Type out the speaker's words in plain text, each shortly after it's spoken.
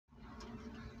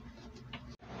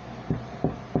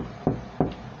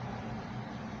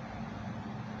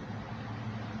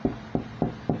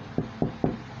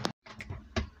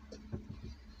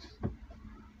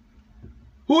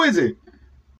Who is it?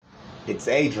 It's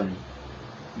Adrian.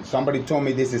 Somebody told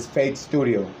me this is Faith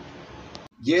Studio.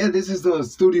 Yeah, this is the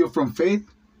studio from Faith.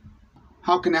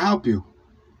 How can I help you?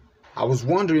 I was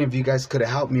wondering if you guys could have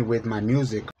helped me with my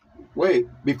music. Wait,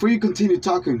 before you continue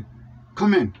talking,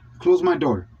 come in. Close my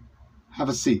door. Have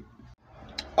a seat.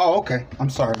 Oh, okay. I'm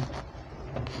sorry.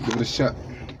 Give it a shut.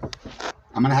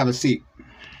 I'm gonna have a seat.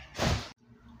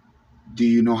 Do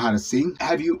you know how to sing?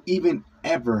 Have you even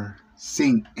ever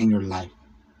sing in your life?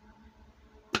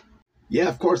 Yeah,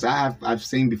 of course I have. I've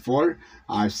sing before.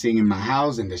 I've sing in my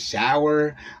house, in the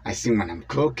shower. I sing when I'm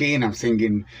cooking. I'm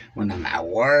singing when I'm at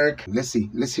work. Let's see.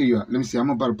 Let's hear you. Let me see. I'm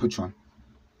about to put you on.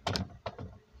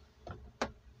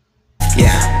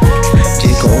 Yeah,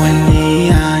 llegó el día